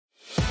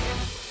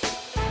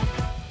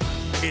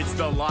It's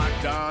the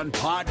Locked On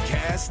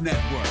Podcast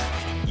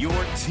Network, your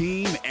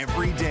team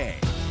every day.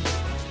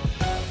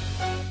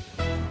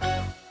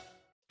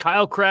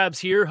 Kyle Krabs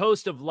here,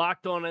 host of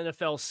Locked On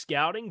NFL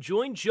Scouting.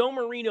 Join Joe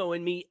Marino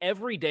and me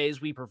every day as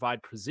we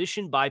provide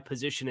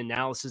position-by-position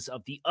analysis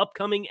of the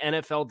upcoming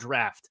NFL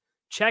Draft.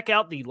 Check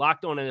out the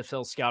Locked On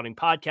NFL Scouting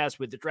podcast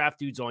with the Draft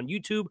Dudes on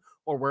YouTube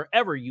or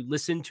wherever you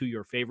listen to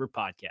your favorite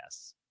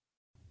podcasts.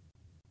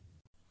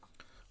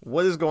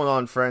 What is going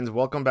on, friends?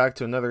 Welcome back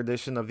to another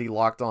edition of the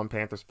Locked On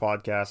Panthers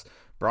podcast,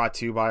 brought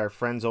to you by our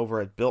friends over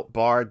at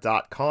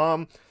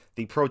BuiltBar.com,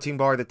 the protein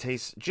bar that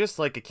tastes just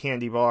like a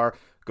candy bar.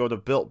 Go to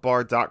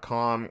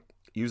BuiltBar.com,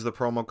 use the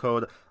promo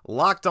code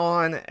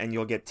LOCKEDON, and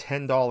you'll get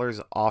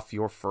 $10 off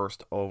your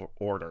first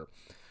order.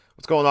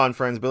 What's going on,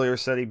 friends? Billy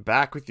Rossetti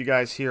back with you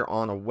guys here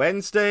on a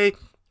Wednesday.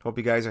 Hope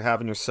you guys are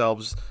having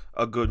yourselves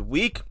a good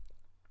week.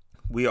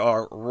 We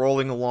are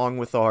rolling along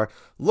with our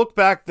look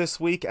back this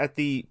week at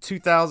the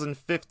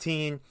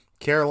 2015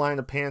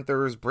 Carolina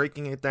Panthers,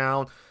 breaking it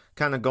down,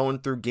 kind of going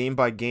through game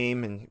by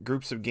game and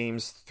groups of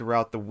games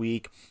throughout the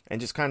week,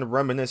 and just kind of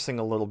reminiscing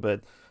a little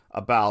bit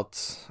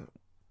about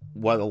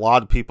what a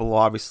lot of people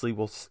obviously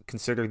will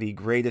consider the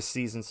greatest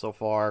season so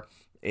far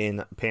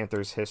in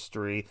Panthers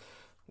history.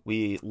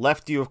 We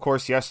left you, of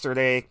course,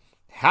 yesterday,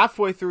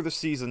 halfway through the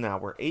season now.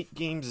 We're 8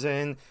 games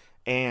in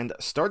and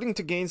starting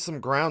to gain some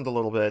ground a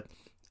little bit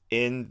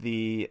in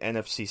the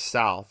NFC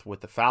South, with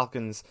the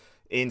Falcons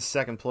in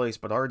second place,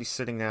 but already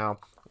sitting now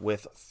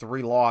with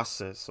 3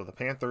 losses. So the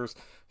Panthers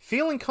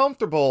feeling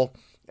comfortable,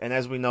 and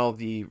as we know,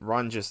 the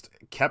run just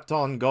kept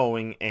on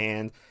going,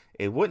 and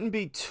it wouldn't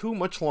be too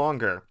much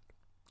longer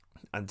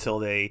until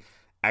they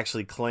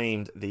actually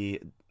claimed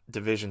the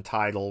division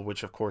title,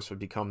 which of course would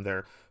become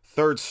their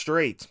 3rd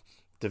straight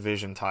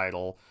division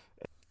title.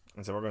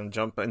 And so we're going to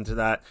jump into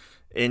that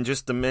in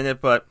just a minute,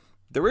 but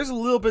there is a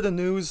little bit of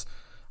news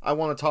I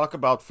want to talk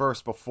about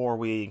first before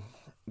we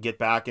get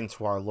back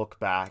into our look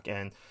back.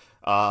 And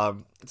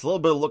it's a little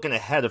bit of looking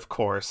ahead, of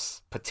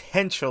course,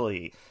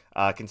 potentially,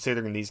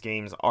 considering these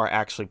games are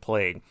actually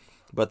played.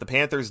 But the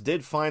Panthers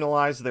did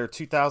finalize their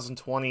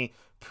 2020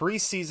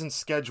 preseason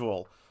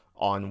schedule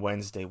on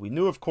Wednesday. We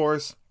knew, of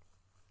course,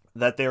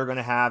 that they were going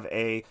to have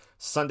a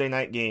Sunday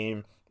night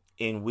game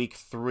in week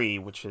 3,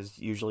 which is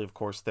usually, of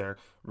course, their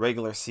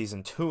regular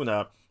season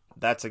tune-up.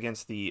 That's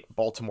against the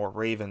Baltimore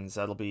Ravens.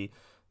 That'll be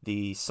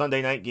the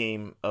Sunday night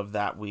game of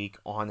that week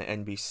on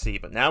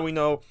NBC. But now we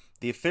know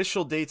the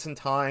official dates and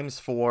times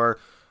for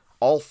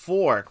all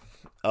 4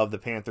 of the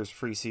Panthers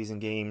preseason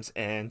games,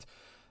 and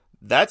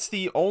that's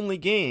the only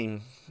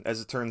game,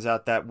 as it turns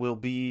out, that will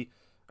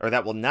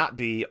not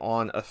be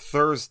on a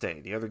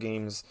Thursday. The other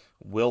games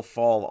will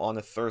fall on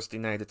a Thursday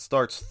night. It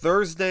starts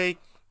Thursday,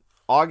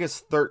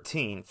 August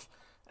 13th,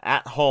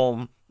 at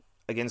home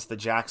against the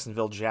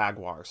Jacksonville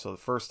Jaguars. So the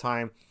first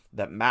time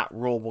that Matt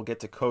Rhule will get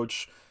to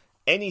coach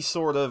any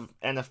sort of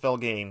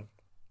NFL game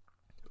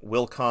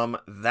will come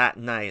that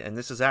night. And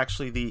this is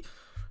actually the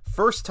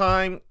first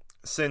time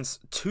since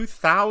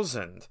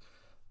 2000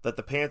 that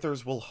the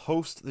Panthers will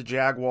host the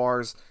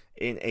Jaguars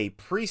in a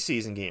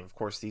preseason game. Of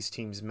course, these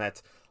teams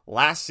met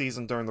last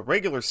season during the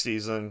regular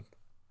season,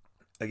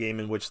 a game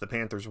in which the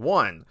Panthers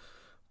won.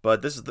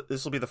 But this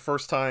will be the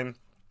first time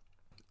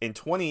in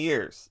 20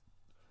 years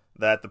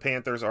that the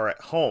Panthers are at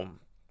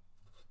home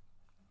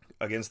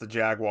against the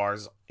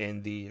Jaguars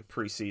in the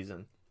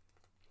preseason.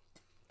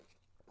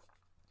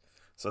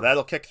 So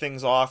that'll kick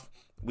things off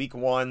week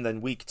 1,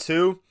 then week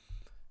 2.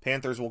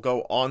 Panthers will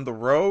go on the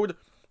road,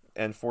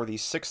 and for the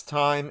 6th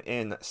time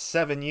in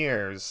 7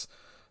 years,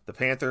 the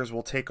Panthers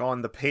will take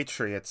on the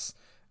Patriots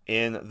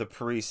in the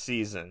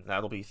preseason.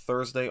 That'll be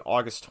Thursday,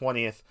 August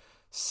 20th,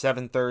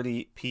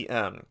 7:30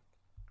 p.m.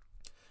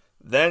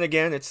 Then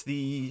again, it's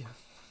the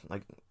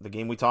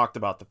game we talked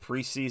about, the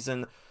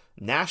preseason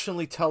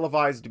nationally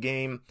televised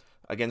game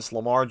against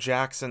Lamar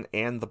Jackson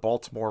and the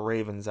Baltimore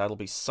Ravens. That'll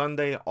be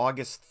Sunday,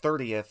 August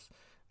 30th,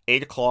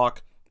 8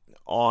 o'clock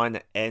on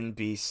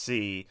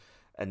NBC.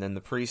 And then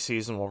the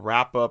preseason will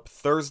wrap up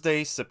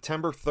Thursday,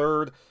 September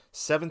 3rd,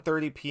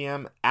 7:30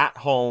 p.m. at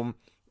home.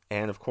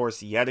 And of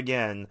course, yet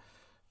again,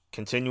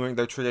 continuing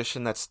their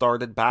tradition that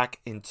started back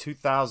in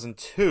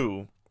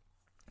 2002,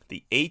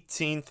 the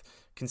 18th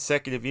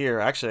consecutive year.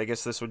 Actually, I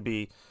guess this would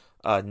be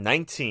the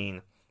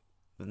 19th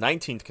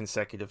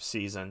consecutive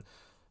season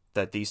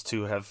that these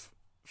two have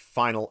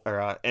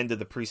ended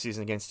the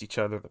preseason against each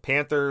other. The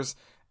Panthers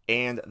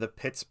and the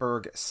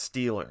Pittsburgh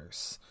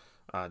Steelers.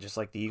 Just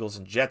like the Eagles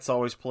and Jets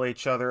always play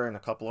each other in a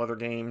couple other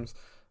games,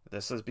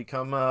 this has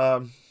become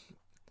kind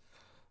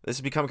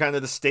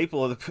of the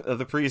staple of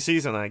the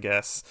preseason, I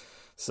guess.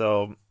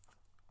 So,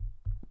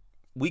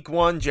 week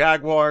 1,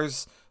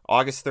 Jaguars,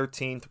 August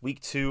 13th.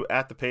 Week 2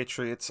 at the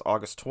Patriots,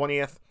 August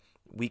 20th.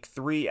 Week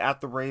 3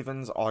 at the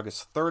Ravens,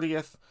 August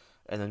 30th.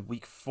 And then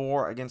week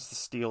 4 against the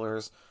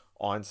Steelers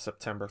on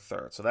September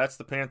 3rd. So that's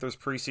the Panthers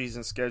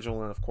preseason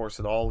schedule, and of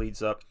course it all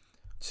leads up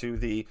to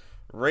the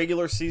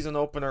regular season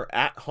opener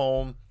at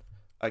home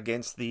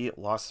against the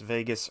Las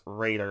Vegas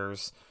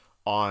Raiders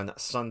on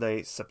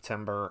Sunday,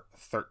 September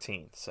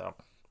 13th. So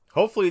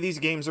hopefully these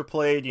games are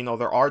played.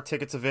 There are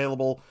tickets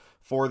available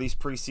for these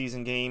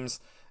preseason games,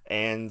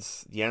 and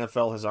the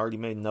NFL has already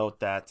made note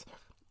that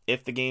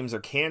if the games are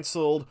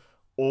canceled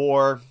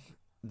or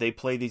they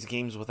play these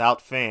games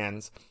without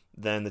fans,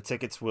 then the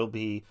tickets will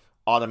be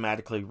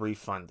automatically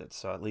refunded.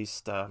 So at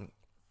least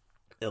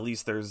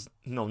there's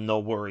no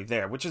worry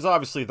there, which is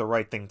obviously the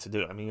right thing to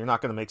do. I mean, you're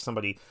not going to make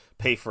somebody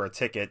pay for a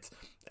ticket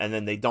and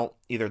then they don't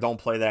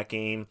play that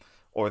game,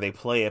 or they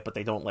play it but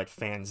they don't let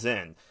fans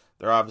in.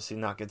 They're obviously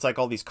not. It's like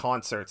all these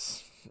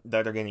concerts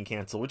that are getting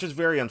canceled, which is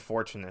very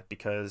unfortunate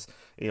because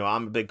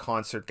I'm a big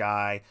concert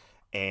guy,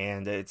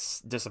 and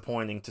it's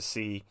disappointing to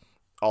see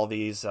all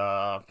these.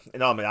 I'm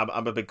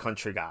a big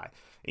country guy,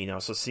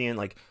 so seeing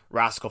like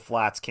Rascal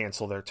Flatts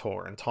cancel their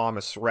tour and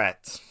Thomas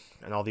Rhett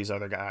and all these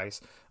other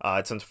guys,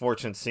 it's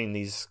unfortunate seeing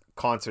these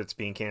concerts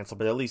being canceled.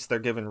 But at least they're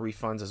giving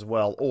refunds as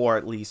well, or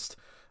at least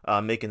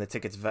making the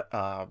tickets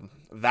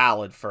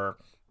valid for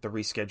the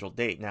rescheduled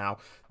date. Now,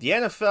 the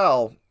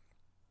NFL,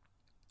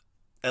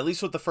 at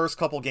least with the first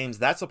couple games,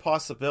 that's a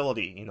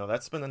possibility.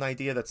 That's been an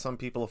idea that some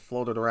people have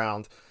floated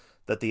around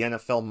that the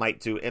NFL might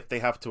do if they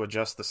have to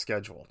adjust the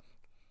schedule.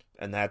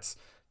 And that's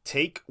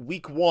take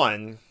week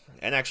one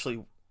and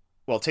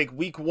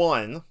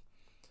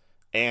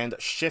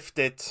shift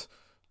it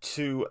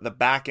to the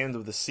back end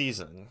of the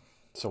season.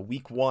 So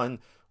week one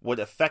would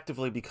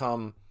effectively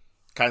become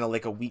kind of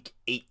like a week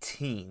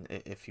 18,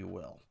 if you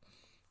will.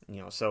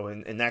 So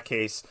in that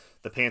case,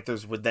 the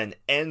Panthers would then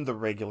end the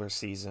regular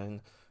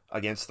season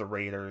against the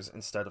Raiders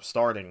instead of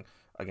starting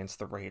against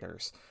the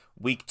Raiders.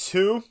 Week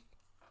 2,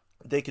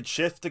 they could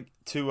shift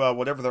to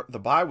whatever the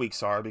bye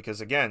weeks are,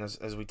 because again,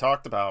 as we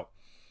talked about,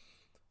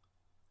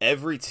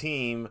 every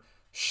team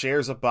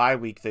shares a bye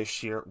week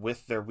this year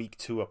with their week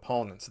 2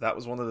 opponents. That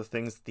was one of the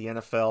things that the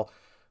NFL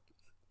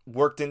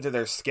worked into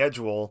their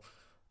schedule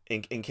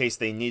in case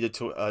they needed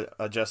to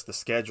adjust the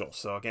schedule.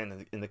 So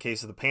again, in the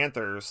case of the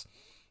Panthers,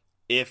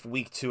 if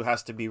week 2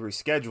 has to be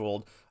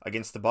rescheduled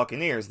against the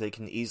Buccaneers, they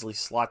can easily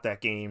slot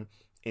that game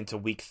into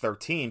week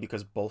 13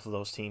 because both of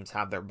those teams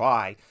have their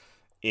bye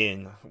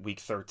in week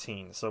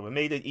 13. So it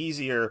made it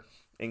easier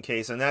in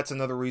case, and that's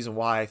another reason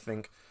why I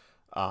think,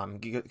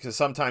 because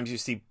sometimes you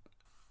see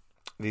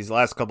these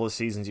last couple of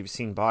seasons, you've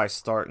seen byes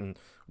start in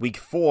week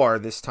 4.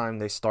 This time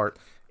they start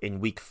in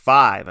week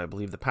 5. I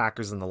believe the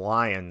Packers and the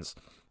Lions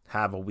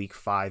have a week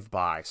 5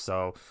 bye.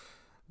 So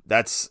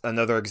that's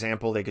another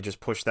example. They could just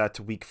push that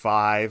to week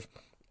 5,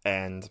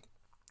 and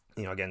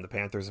again, the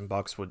Panthers and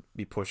Bucs would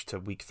be pushed to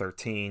week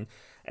 13.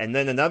 And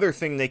then another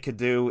thing they could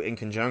do in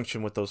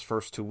conjunction with those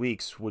first 2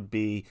 weeks would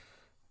be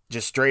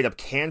just straight up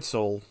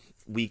cancel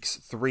weeks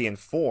 3 and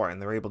 4,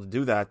 and they're able to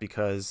do that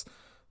because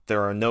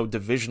there are no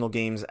divisional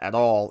games at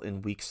all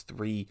in weeks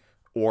 3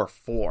 or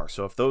 4.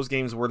 So if those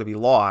games were to be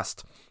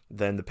lost,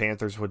 then the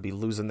Panthers would be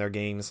losing their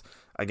games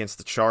against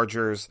the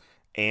Chargers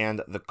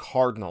and the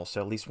Cardinals.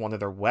 So at least one of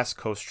their West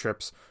Coast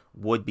trips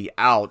would be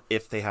out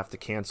if they have to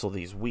cancel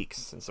these weeks,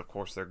 since of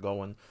course they're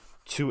going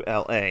to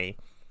LA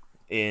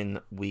in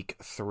week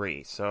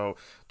 3. So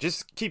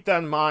just keep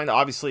that in mind.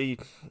 Obviously,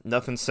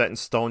 nothing's set in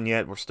stone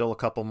yet. We're still a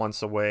couple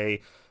months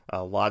away.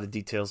 A lot of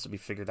details to be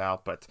figured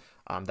out, but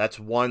that's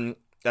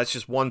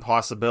just one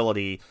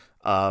possibility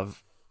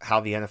of how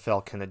the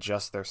NFL can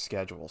adjust their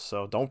schedule.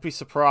 So don't be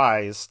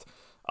surprised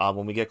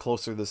when we get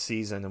closer to the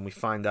season and we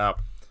find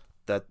out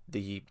that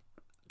the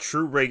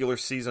true regular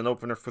season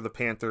opener for the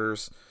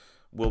Panthers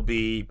will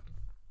be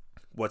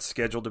what's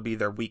scheduled to be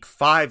their week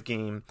 5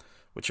 game,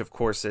 which of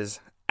course is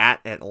at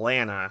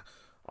Atlanta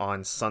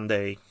on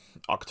Sunday,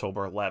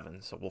 October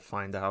 11th. So we'll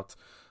find out.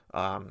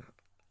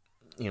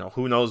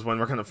 Who knows when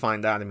we're going to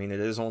find out. I mean, it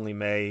is only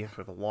May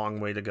with a long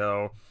way to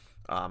go.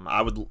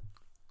 I would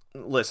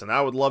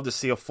love to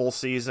see a full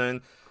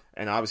season,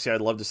 and obviously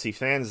I'd love to see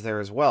fans there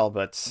as well,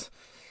 but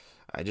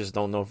I just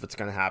don't know if it's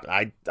going to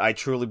happen. I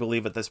truly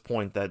believe at this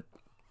point that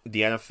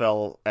the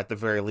NFL, at the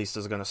very least,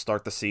 is going to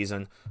start the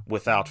season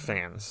without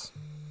fans.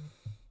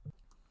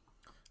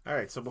 All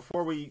right, so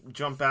before we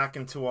jump back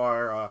into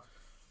our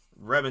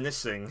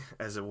reminiscing,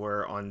 as it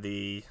were, on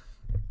the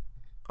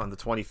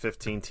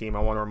 2015 team, I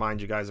want to remind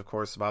you guys, of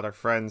course, about our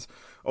friends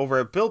over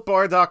at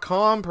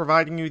BuiltBar.com,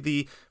 providing you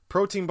the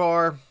protein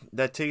bar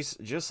that tastes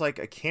just like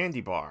a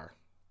candy bar.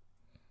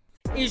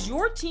 Is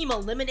your team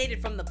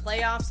eliminated from the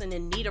playoffs and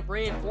in need of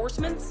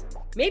reinforcements?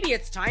 Maybe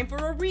it's time for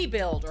a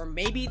rebuild, or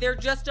maybe they're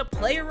just a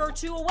player or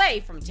 2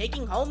 away from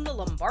taking home the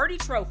Lombardi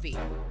Trophy.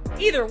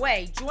 Either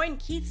way, join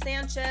Keith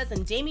Sanchez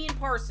and Damian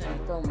Parson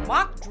for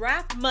Mock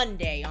Draft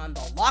Monday on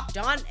the Locked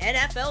On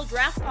NFL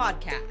Draft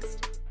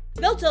Podcast.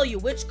 They'll tell you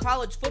which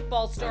college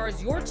football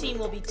stars your team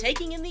will be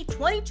taking in the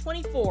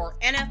 2024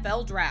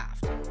 NFL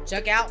Draft.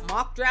 Check out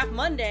Mock Draft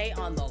Monday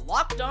on the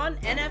Locked On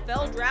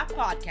NFL Draft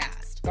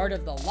Podcast, part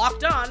of the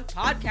Locked On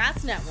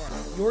Podcast Network.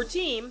 Your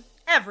team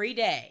every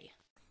day.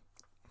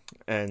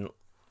 And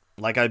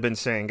like I've been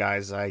saying,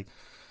 guys, I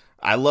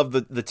love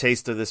the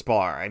taste of this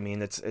bar. I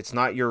mean, it's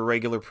not your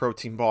regular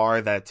protein bar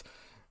that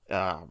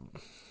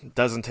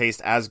doesn't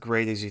taste as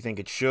great as you think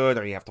it should,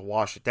 or you have to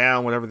wash it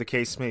down, whatever the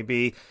case may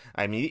be.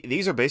 I mean,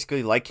 these are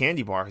basically like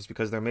candy bars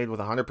because they're made with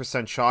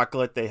 100%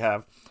 chocolate. They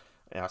have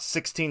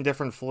 16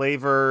 different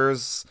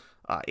flavors,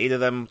 8 of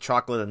them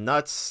chocolate and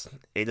nuts,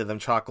 8 of them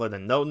chocolate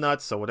and no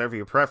nuts, so whatever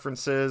your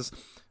preference is.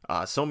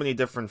 So many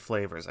different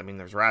flavors. I mean,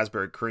 there's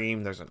raspberry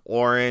cream, there's an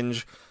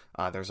orange,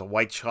 there's a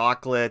white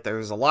chocolate.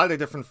 There's a lot of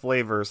different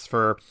flavors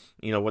for,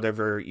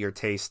 whatever your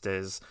taste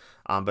is.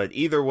 But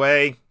either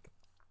way,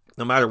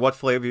 no matter what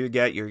flavor you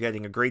get, you're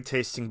getting a great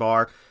tasting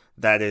bar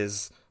that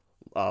is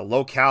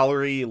low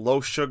calorie,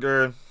 low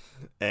sugar,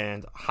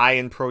 and high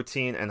in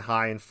protein and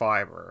high in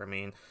fiber. I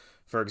mean,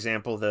 for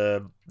example,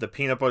 the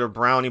peanut butter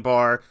brownie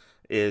bar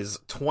is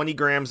 20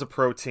 grams of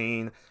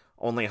protein,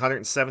 only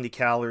 170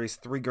 calories,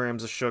 3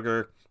 grams of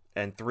sugar,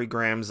 and 3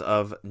 grams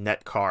of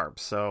net carbs.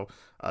 So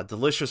a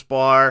delicious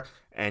bar,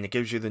 and it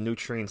gives you the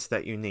nutrients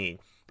that you need.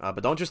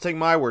 But don't just take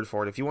my word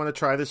for it. If you want to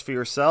try this for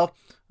yourself,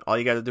 all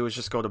you got to do is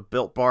just go to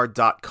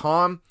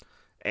BuiltBar.com,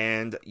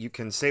 and you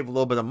can save a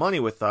little bit of money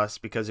with us,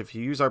 because if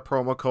you use our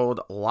promo code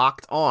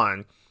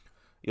LOCKEDON,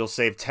 you'll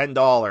save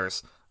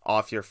 $10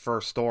 off your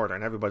first order.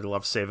 And everybody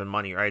loves saving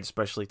money, right?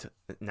 Especially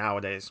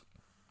nowadays.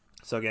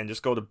 So again,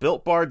 just go to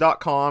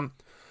BuiltBar.com,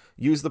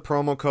 use the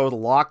promo code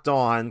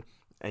LOCKEDON,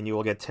 and you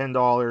will get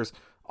 $10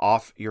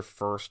 off your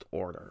first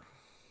order.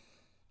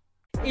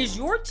 Is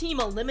your team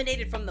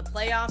eliminated from the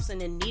playoffs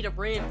and in need of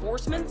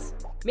reinforcements?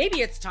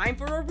 Maybe it's time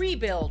for a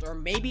rebuild, or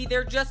maybe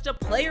they're just a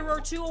player or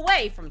two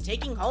away from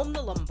taking home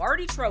the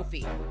Lombardi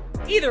Trophy.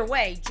 Either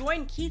way,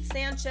 join Keith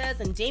Sanchez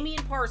and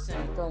Damian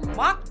Parson for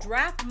Mock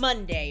Draft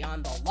Monday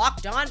on the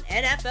Locked On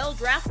NFL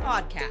Draft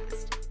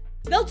Podcast.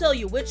 They'll tell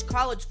you which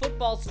college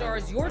football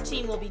stars your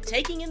team will be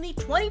taking in the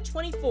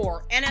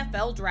 2024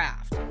 NFL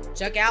Draft.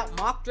 Check out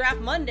Mock Draft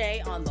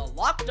Monday on the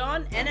Locked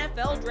On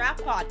NFL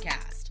Draft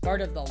Podcast, part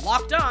of the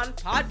Locked On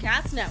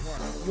Podcast Network,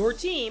 your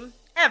team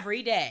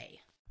every day.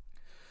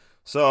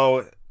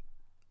 So,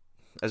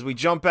 as we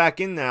jump back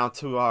in now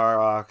to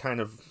our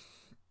kind of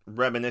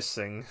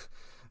reminiscing,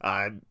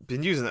 I've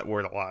been using that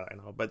word a lot, I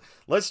know, but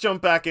let's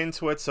jump back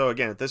into it. So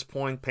again, at this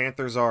point,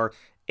 Panthers are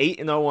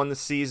 8-0 on the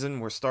season.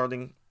 We're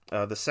starting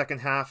the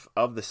second half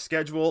of the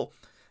schedule,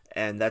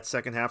 and that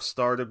second half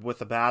started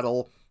with a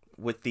battle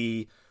with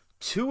the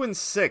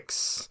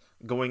 2-6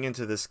 going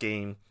into this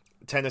game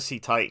Tennessee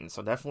Titans.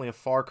 So definitely a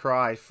far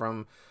cry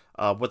from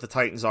what the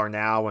Titans are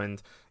now,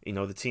 and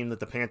the team that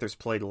the Panthers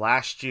played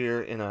last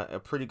year in a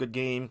pretty good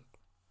game,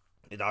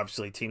 and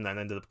obviously a team that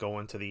ended up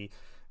going to the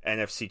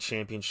NFC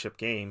Championship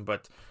game.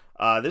 But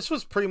this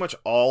was pretty much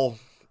all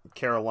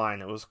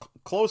Carolina. It was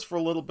close for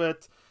a little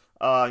bit,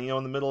 in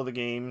the middle of the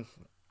game,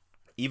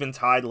 even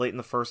tied late in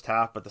the first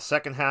half, but the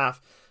second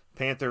half,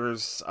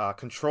 Panthers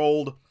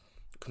controlled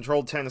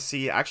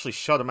Tennessee, actually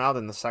shut them out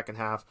in the second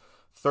half,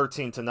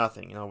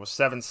 13-0. It was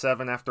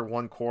 7-7 after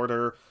one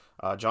quarter.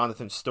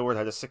 Jonathan Stewart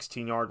had a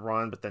 16-yard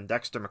run, but then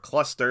Dexter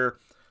McCluster,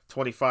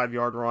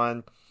 25-yard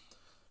run.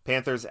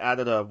 Panthers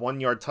added a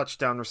 1-yard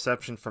touchdown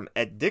reception from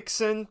Ed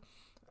Dixon,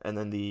 and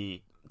then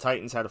the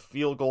Titans had a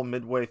field goal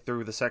midway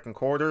through the second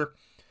quarter.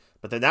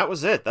 But then that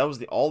was it. That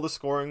was all the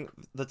scoring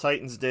the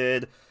Titans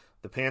did.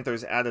 The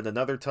Panthers added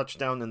another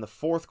touchdown in the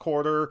fourth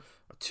quarter,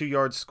 a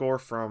 2-yard score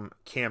from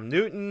Cam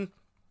Newton,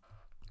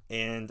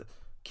 and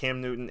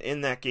Cam Newton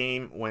in that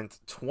game went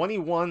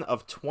 21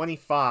 of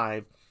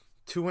 25,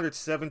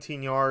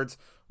 217 yards,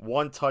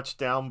 1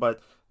 touchdown, but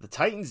the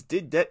Titans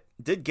did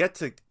get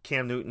to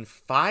Cam Newton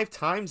 5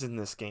 times in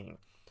this game,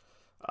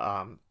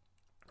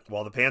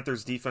 while the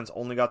Panthers defense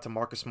only got to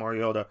Marcus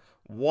Mariota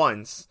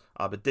once,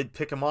 but did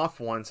pick him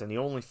off once, and he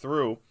only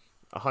threw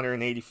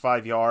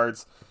 185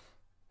 yards.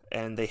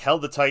 And they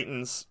held the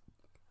Titans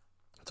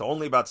to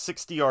only about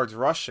 60 yards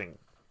rushing.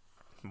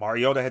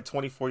 Mariota had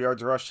 24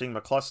 yards rushing,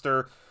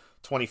 McCluster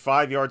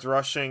 25 yards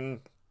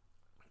rushing,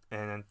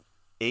 and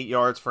 8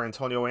 yards for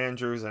Antonio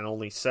Andrews, and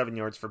only 7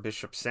 yards for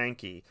Bishop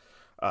Sankey.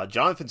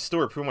 Jonathan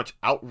Stewart pretty much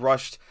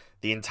outrushed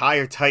the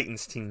entire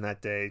Titans team that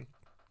day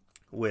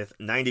with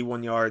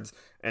 91 yards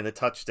and a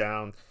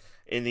touchdown.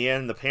 In the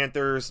end, the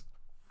Panthers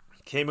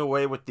came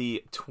away with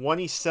the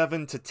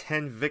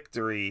 27-10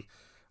 victory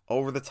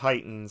over the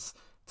Titans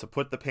to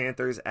put the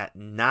Panthers at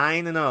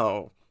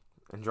 9-0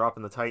 and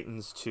dropping the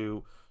Titans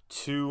to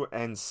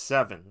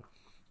 2-7.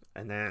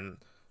 And then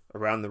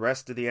around the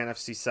rest of the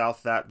NFC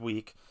South that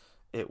week,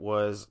 it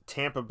was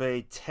Tampa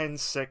Bay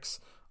 10-6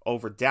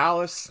 over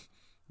Dallas.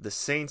 The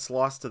Saints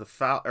lost to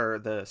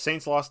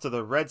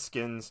the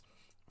Redskins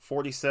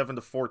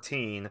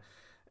 47-14,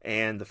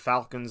 and the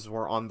Falcons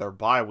were on their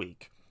bye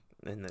week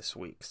in this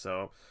week.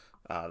 So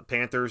the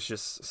Panthers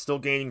just still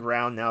gaining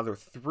ground. Now they're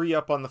 3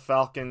 up on the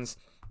Falcons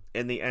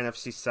in the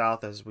NFC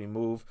South as we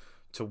move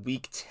to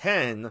Week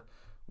 10,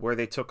 where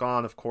they took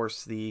on, of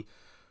course, the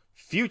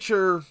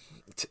future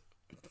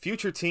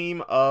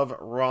team of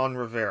Ron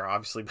Rivera.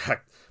 Obviously,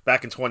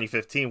 back in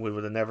 2015, we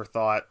would have never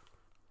thought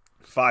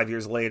 5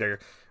 years later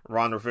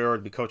Ron Rivera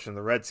would be coaching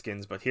the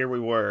Redskins, but here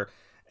we were.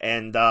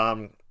 And,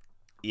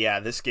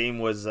 this game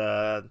was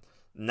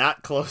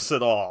not close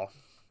at all.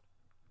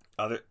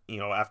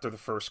 after the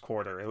first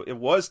quarter. It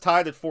was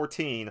tied at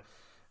 14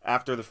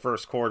 after the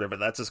first quarter, but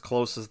that's as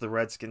close as the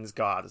Redskins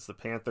got, as the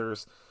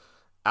Panthers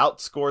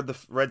outscored the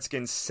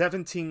Redskins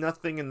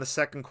 17-0 in the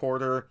second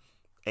quarter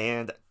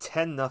and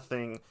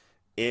 10-0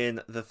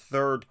 in the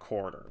third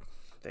quarter.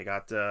 They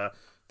got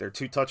their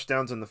 2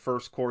 touchdowns in the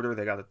first quarter.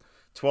 They got a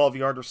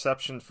 12-yard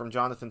reception from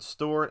Jonathan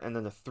Stewart and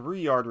then a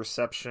 3-yard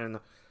reception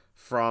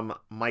from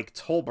Mike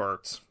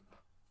Tolbert.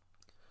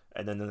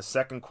 And then in the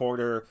second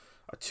quarter,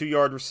 a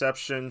 2-yard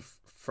reception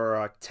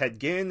for Ted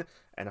Ginn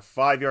and a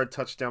 5-yard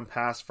touchdown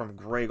pass from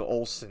Greg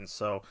Olsen.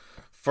 So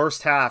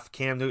first half,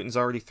 Cam Newton's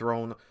already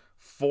thrown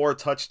 4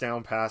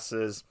 touchdown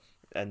passes,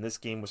 and this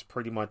game was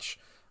pretty much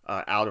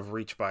out of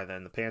reach by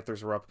then. The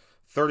Panthers were up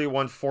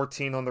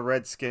 31-14 on the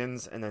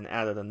Redskins and then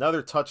added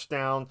another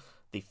touchdown,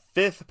 the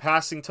 5th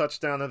passing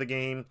touchdown of the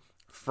game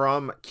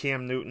from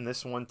Cam Newton,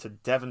 this one to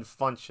Devin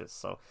Funchess.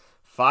 So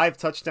 5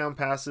 touchdown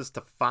passes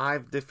to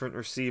 5 different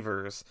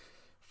receivers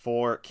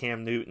for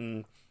Cam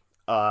Newton.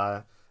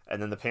 And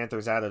then the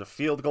Panthers added a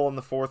field goal in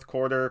the fourth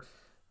quarter.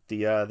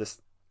 The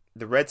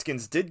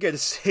Redskins did get a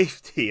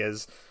safety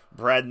as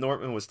Brad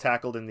Nortman was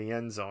tackled in the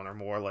end zone, or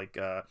more like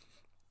kind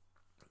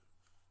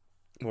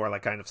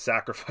of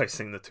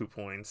sacrificing the 2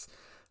 points.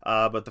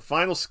 But the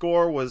final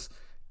score was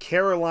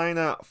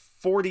Carolina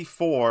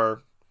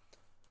 44,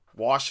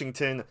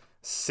 Washington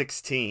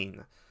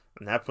 16.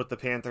 And that put the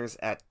Panthers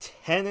at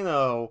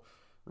 10-0.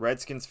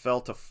 Redskins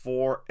fell to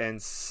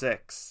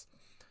 4-6.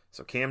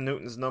 So Cam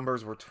Newton's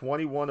numbers were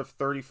 21 of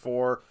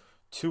 34,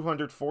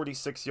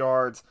 246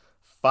 yards,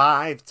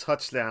 5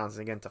 touchdowns,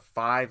 again to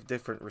 5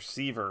 different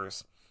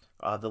receivers.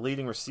 The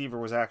leading receiver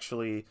was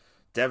actually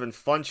Devin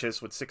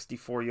Funchess with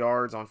 64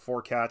 yards on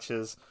 4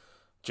 catches.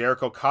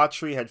 Jericho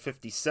Cotchery had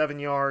 57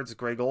 yards.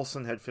 Greg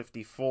Olsen had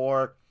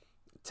 54.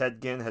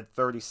 Ted Ginn had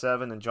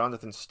 37. And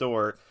Jonathan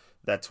Stewart,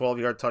 that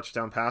 12-yard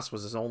touchdown pass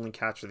was his only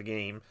catch of the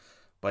game.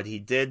 But he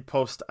did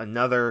post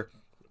another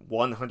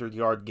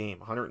 100-yard game,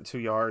 102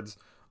 yards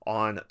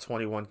on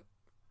 21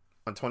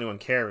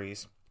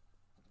 carries.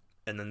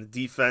 And then the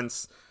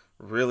defense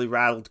really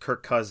rattled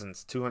Kirk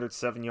Cousins.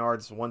 207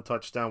 yards, 1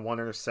 touchdown, 1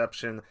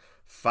 interception,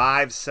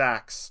 5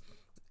 sacks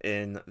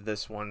in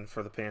this one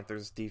for the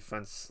Panthers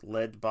defense,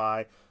 led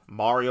by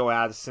Mario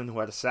Addison, who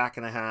had a sack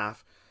and a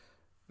half.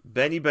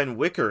 Benny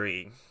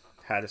Benwickery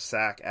had a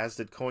sack, as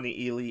did Coney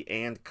Ely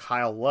and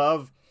Kyle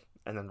Love.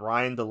 And then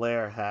Ryan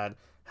Dallaire had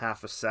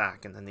half a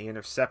sack. And then the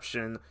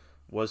interception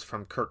was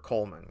from Kurt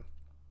Coleman.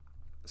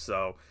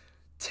 So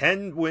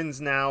 10 wins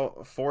now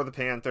for the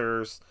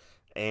Panthers.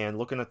 And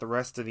looking at the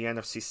rest of the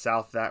NFC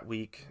South that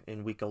week,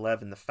 in Week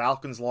 11, the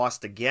Falcons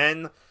lost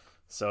again.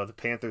 So the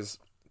Panthers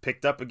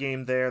picked up a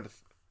game there.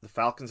 The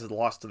Falcons had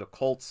lost to the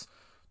Colts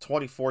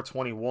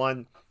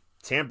 24-21.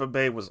 Tampa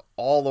Bay was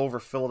all over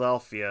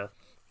Philadelphia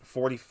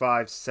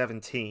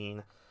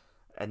 45-17.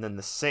 And then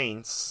the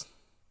Saints,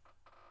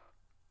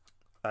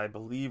 I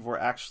believe, were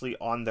actually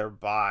on their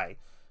bye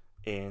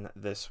in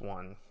this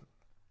one.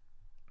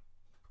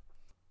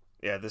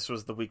 Yeah, this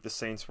was the week the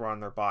Saints were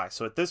on their bye.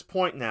 So at this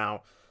point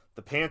now,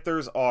 the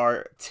Panthers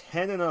are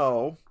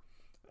 10-0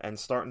 and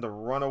starting to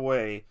run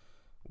away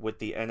with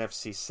the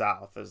NFC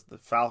South, as the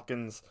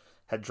Falcons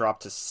had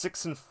dropped to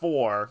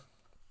 6-4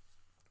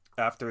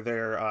 after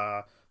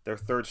their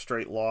third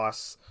straight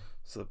loss.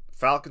 So the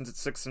Falcons at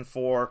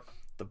 6-4,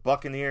 the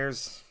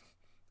Buccaneers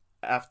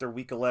after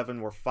Week 11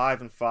 were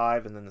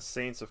 5-5, and then the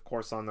Saints, of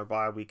course, on their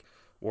bye week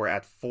were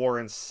at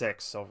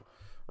 4-6. So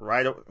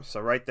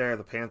right there,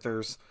 the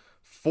Panthers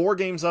 4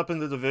 games up in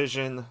the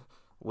division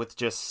with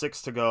just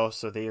 6 to go,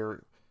 so they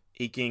are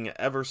eking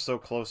ever so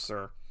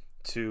closer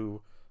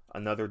to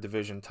another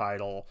division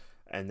title,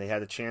 and they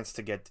had a chance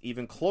to get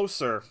even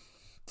closer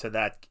to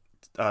that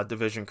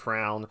division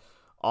crown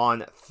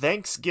on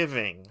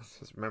Thanksgiving.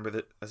 Remember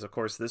that, as of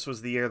course, this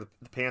was the year the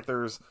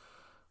Panthers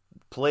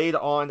played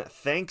on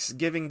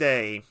Thanksgiving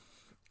Day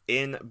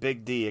in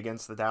Big D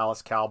against the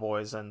Dallas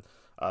Cowboys, and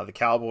the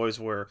Cowboys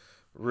were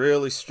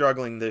really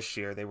struggling this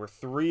year. They were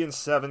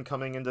 3-7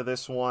 coming into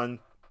this one.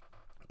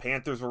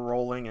 Panthers were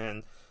rolling,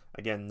 and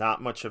again,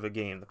 not much of a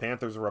game. The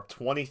Panthers were up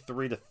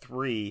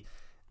 23-3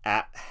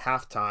 at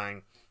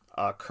halftime.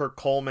 Kurt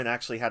Coleman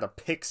actually had a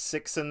pick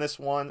 6 in this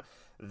one.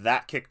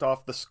 That kicked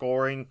off the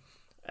scoring,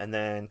 and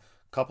then a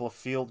couple of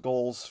field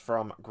goals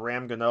from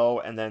Graham Gano,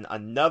 and then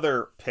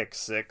another pick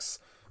 6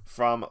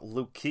 from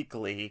Luke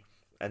Kuechly,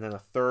 and then a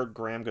third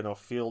Graham Gano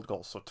field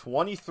goal. So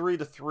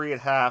 23-3 at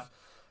half,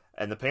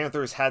 and the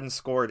Panthers hadn't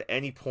scored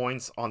any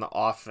points on the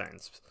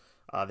offense.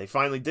 They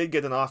finally did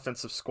get an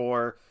offensive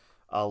score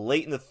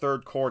late in the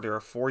third quarter,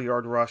 a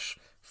 4-yard rush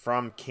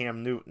from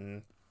Cam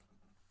Newton.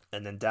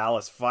 And then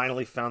Dallas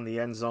finally found the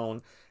end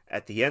zone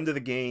at the end of the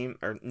game,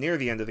 or near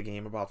the end of the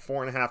game, about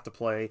 4.5 to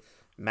play.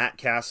 Matt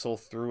Castle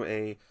threw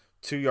a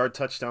 2-yard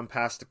touchdown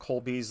pass to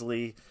Cole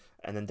Beasley,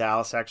 and then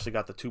Dallas actually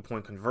got the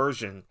 2-point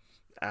conversion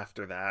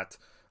after that.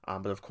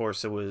 But of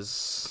course, it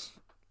was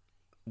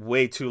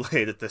way too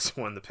late at this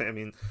one.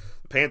 The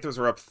Panthers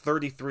were up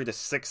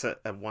 33-6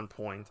 at one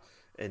point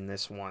in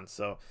this one.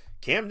 So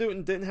Cam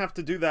Newton didn't have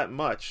to do that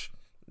much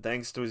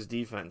thanks to his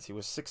defense. He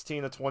was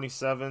 16 of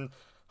 27,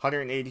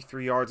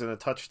 183 yards and a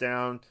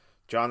touchdown.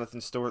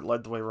 Jonathan Stewart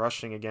led the way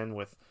rushing again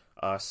with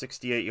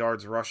 68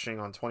 yards rushing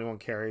on 21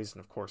 carries. And,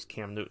 of course,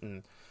 Cam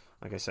Newton,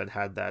 like I said,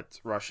 had that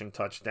rushing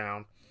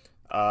touchdown.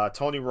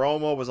 Tony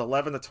Romo was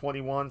 11 of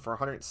 21 for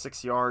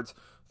 106 yards,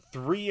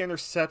 3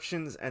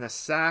 interceptions, and a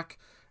sack.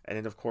 And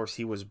then, of course,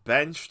 he was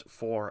benched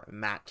for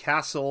Matt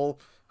Castle,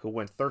 who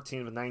went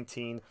 13 of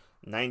 19,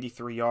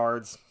 93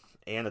 yards,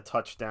 and a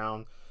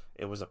touchdown.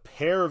 It was a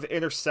pair of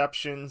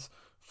interceptions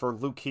for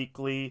Luke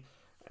Kuechly,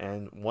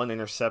 and 1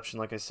 interception,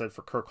 like I said,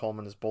 for Kirk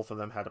Coleman, as both of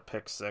them had a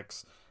pick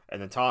six.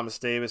 And then Thomas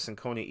Davis and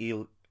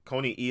Coney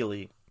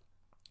Ealy,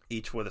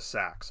 each with a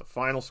sack. So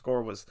final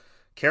score was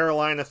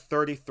Carolina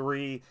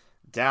 33,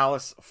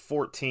 Dallas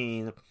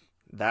 14.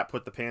 That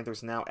put the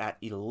Panthers now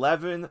at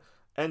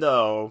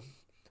 11-0,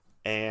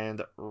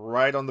 and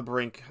right on the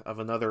brink of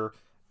another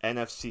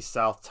NFC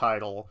South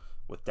title,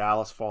 with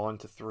Dallas falling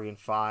to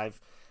 3-5.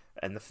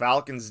 And the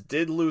Falcons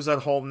did lose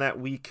at home that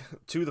week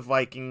to the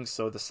Vikings,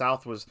 so the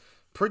South was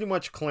pretty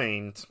much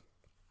claimed.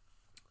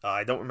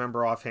 I don't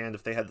remember offhand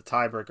if they had the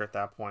tiebreaker at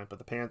that point, but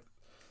the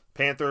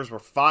Panthers were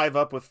 5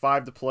 up with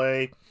 5 to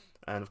play,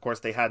 and of course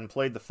they hadn't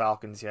played the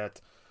Falcons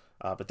yet,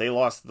 but they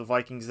lost to the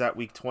Vikings that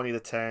week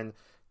 20-10.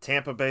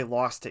 Tampa Bay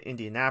lost to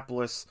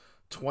Indianapolis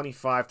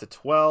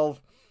 25-12,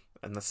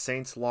 and the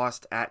Saints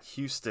lost at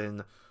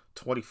Houston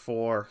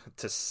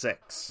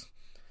 24-6.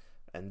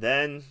 And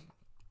then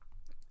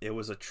it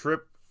was a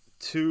trip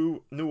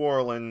to New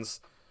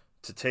Orleans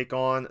to take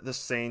on the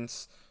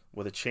Saints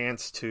with a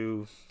chance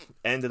to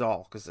end it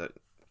all. Because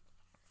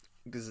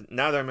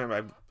now that I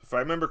remember, if I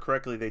remember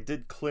correctly, they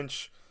did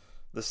clinch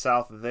the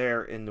South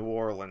there in New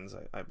Orleans,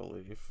 I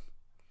believe.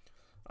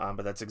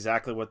 But that's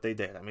exactly what they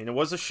did. I mean, it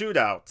was a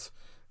shootout.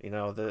 You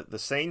know, the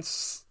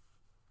Saints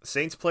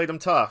played them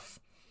tough.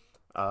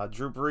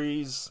 Drew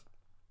Brees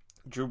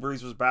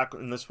was back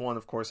in this one,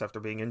 of course, after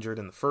being injured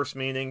in the first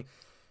meeting.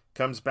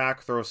 Comes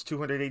back, throws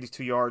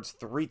 282 yards,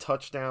 3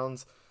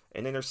 touchdowns,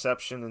 an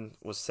interception, and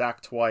was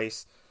sacked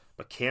twice.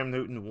 But Cam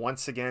Newton,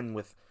 once again,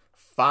 with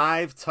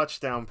 5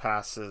 touchdown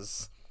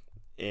passes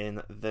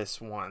in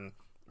this one.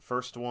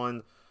 First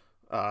one,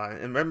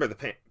 and remember,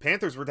 the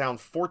Panthers were down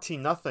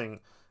 14-0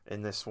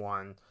 in this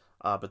one.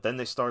 But then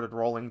they started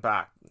rolling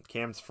back.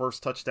 Cam's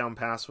first touchdown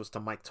pass was to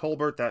Mike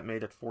Tolbert. That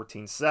made it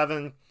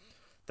 14-7.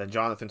 Then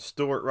Jonathan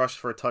Stewart rushed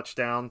for a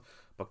touchdown,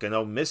 but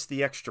Gano missed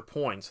the extra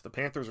point. So the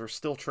Panthers were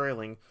still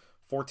trailing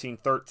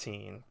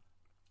 14-13.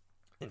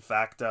 In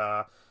fact,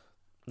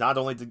 not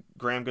only did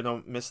Graham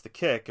Gano miss the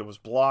kick, it was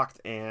blocked,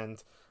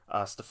 and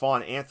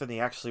Stephon Anthony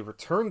actually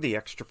returned the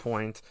extra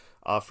point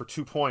for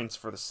 2 points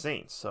for the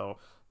Saints. So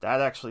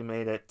that actually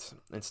made it,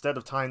 instead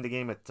of tying the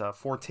game at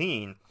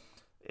 14,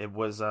 it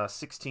was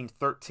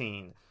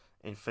 16-13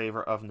 in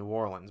favor of New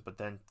Orleans. But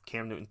then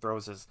Cam Newton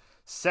throws his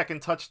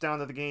second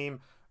touchdown of the game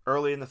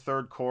early in the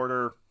third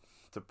quarter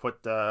to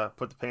put the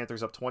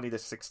Panthers up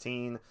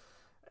 20-16.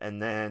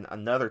 And then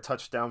another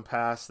touchdown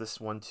pass, this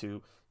one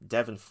to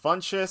Devin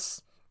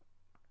Funchess.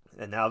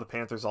 And now the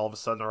Panthers all of a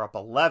sudden are up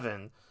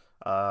 11.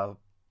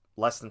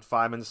 Less than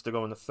 5 minutes to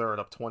go in the third,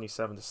 up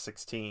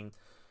 27-16.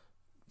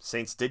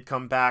 Saints did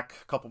come back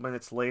a couple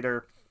minutes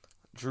later.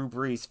 Drew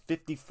Brees,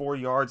 54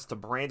 yards to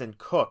Brandon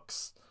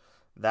Cooks.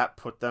 That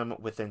put them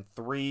within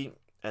 3.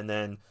 And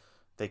then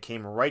they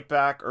came right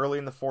back early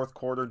in the fourth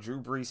quarter. Drew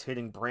Brees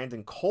hitting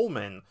Brandon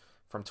Coleman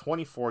from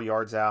 24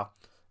 yards out.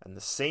 And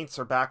the Saints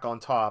are back on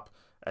top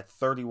at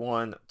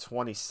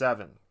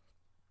 31-27.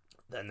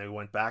 Then they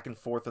went back and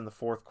forth in the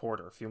fourth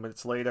quarter. A few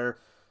minutes later,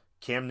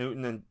 Cam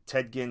Newton and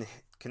Ted Ginn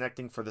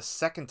connecting for the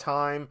second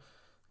time,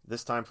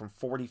 this time from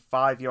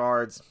 45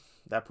 yards.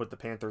 That put the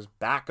Panthers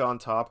back on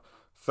top,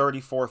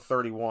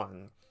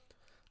 34-31.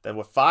 Then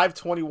with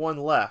 5:21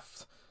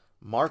 left,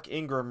 Mark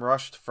Ingram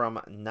rushed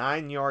from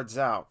 9 yards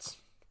out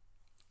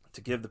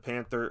to give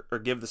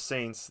the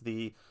Saints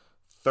the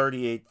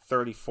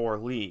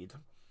 38-34 lead.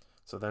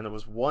 So then it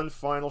was one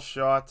final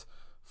shot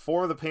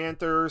for the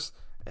Panthers,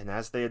 and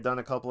as they had done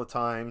a couple of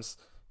times,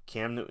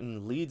 Cam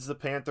Newton leads the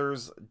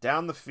Panthers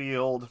down the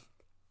field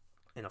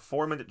in a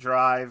 4-minute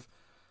drive,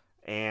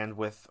 and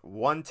with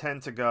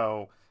 1:10 to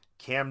go,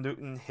 Cam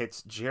Newton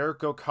hits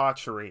Jericho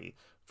Cotchery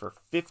for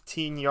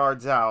 15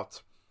 yards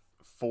out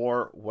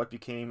for what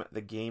became the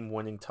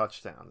game-winning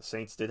touchdown. The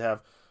Saints did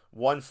have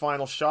one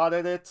final shot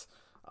at it,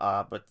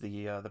 but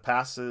the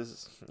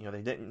passes,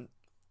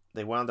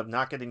 they wound up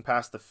not getting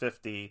past the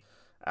 50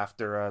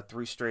 after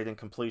 3 straight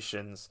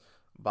incompletions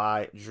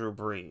by Drew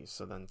Brees.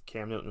 So then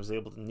Cam Newton was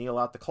able to kneel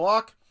out the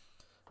clock,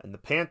 and the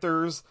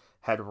Panthers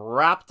had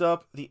wrapped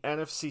up the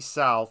NFC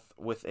South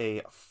with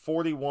a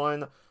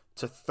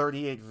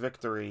 41-38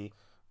 victory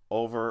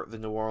over the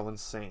New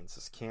Orleans Saints,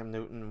 as Cam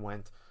Newton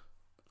went,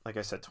 like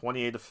I said,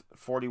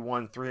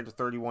 28-41,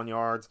 331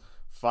 yards,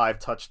 5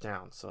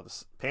 touchdowns. So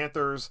the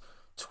Panthers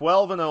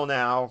 12-0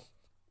 now,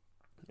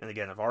 and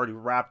again, I've already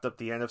wrapped up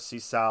the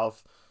NFC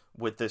South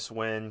with this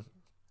win.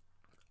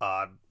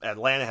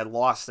 Atlanta had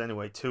lost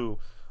anyway to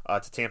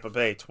Tampa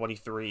Bay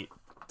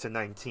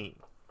 23-19.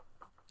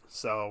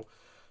 So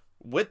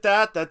with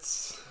that,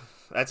 that's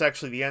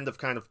actually the end of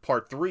kind of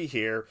part 3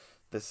 here.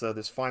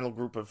 This final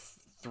group of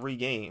 3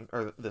 games,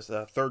 or this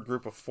third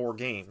group of 4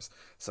 games.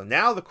 So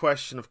now the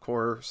question, of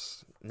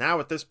course, now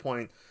at this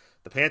point,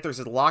 the Panthers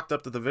had locked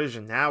up the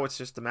division. Now it's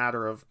just a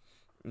matter of,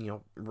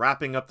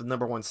 wrapping up the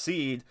number 1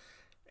 seed.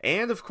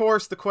 And of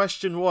course, the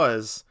question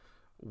was,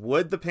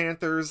 would the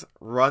Panthers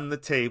run the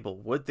table?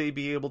 Would they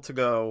be able to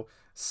go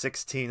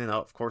 16-0?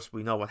 Of course,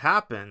 we know what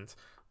happened,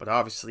 but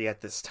obviously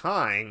at this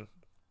time,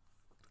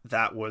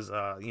 that was,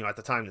 at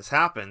the time this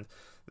happened,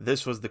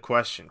 this was the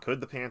question. Could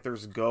the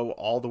Panthers go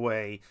all the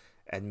way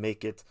and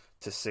make it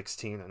to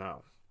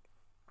 16-0?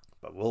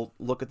 But we'll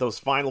look at those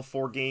final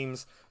 4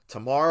 games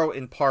tomorrow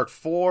in part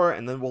 4,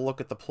 and then we'll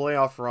look at the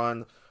playoff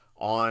run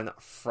on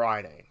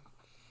Friday.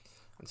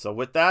 And so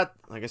with that,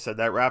 like I said,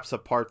 that wraps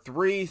up part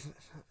 3.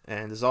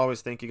 And as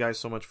always, thank you guys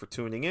so much for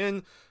tuning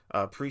in.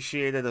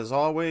 Appreciate it as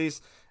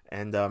always.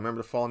 And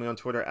remember to follow me on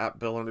Twitter at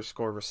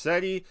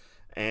Bill_Rossetti.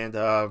 And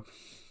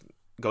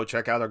go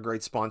check out our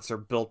great sponsor,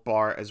 Built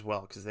Bar, as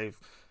well, because they've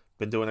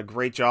been doing a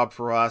great job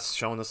for us,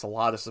 showing us a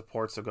lot of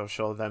support. So go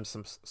show them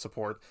some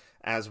support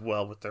as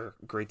well with their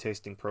great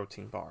tasting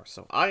protein bar.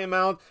 So I am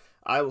out.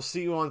 I will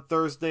see you on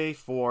Thursday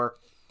for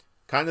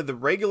kind of the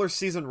regular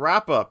season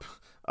wrap up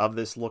of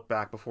this look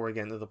back before we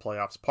get into the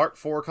playoffs. Part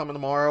 4 coming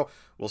tomorrow.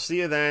 We'll see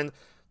you then.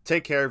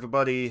 Take care,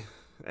 everybody,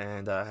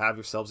 and have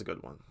yourselves a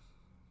good one.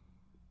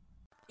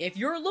 If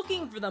you're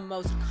looking for the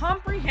most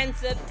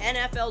comprehensive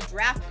NFL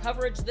draft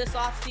coverage this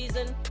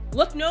offseason,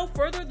 look no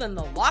further than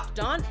the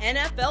Locked On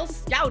NFL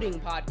Scouting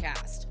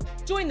Podcast.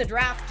 Join the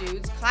draft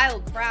dudes,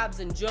 Kyle Krabs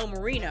and Joe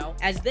Marino,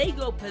 as they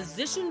go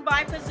position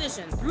by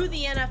position through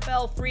the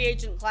NFL free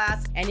agent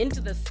class and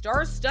into the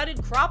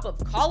star-studded crop of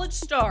college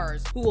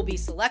stars who will be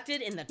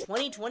selected in the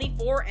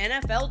 2024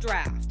 NFL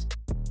Draft.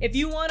 If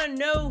you want to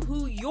know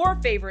who your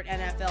favorite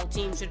NFL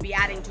team should be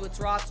adding to its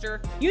roster,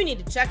 you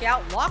need to check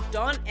out Locked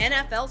On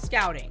NFL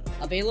Scouting,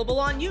 available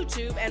on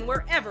YouTube and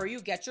wherever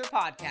you get your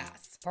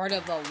podcasts. Part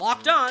of the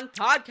Locked On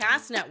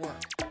Podcast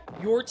Network,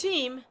 your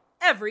team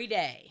every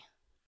day.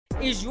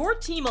 Is your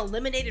team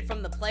eliminated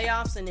from the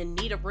playoffs and in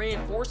need of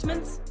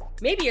reinforcements?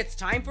 Maybe it's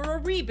time for a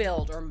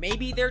rebuild, or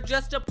maybe they're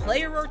just a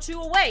player or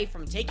 2 away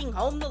from taking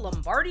home the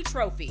Lombardi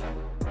Trophy.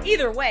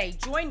 Either way,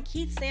 join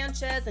Keith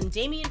Sanchez and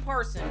Damian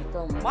Parson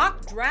for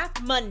Mock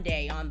Draft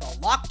Monday on the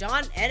Locked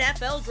On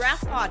NFL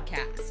Draft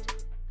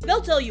Podcast. They'll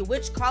tell you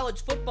which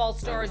college football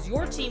stars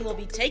your team will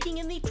be taking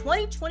in the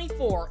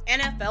 2024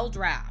 NFL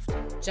Draft.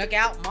 Check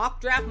out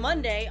Mock Draft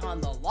Monday on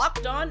the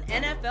Locked On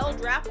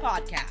NFL Draft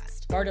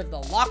Podcast, part of the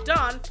Locked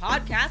On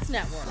Podcast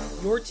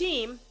Network, your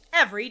team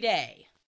every day.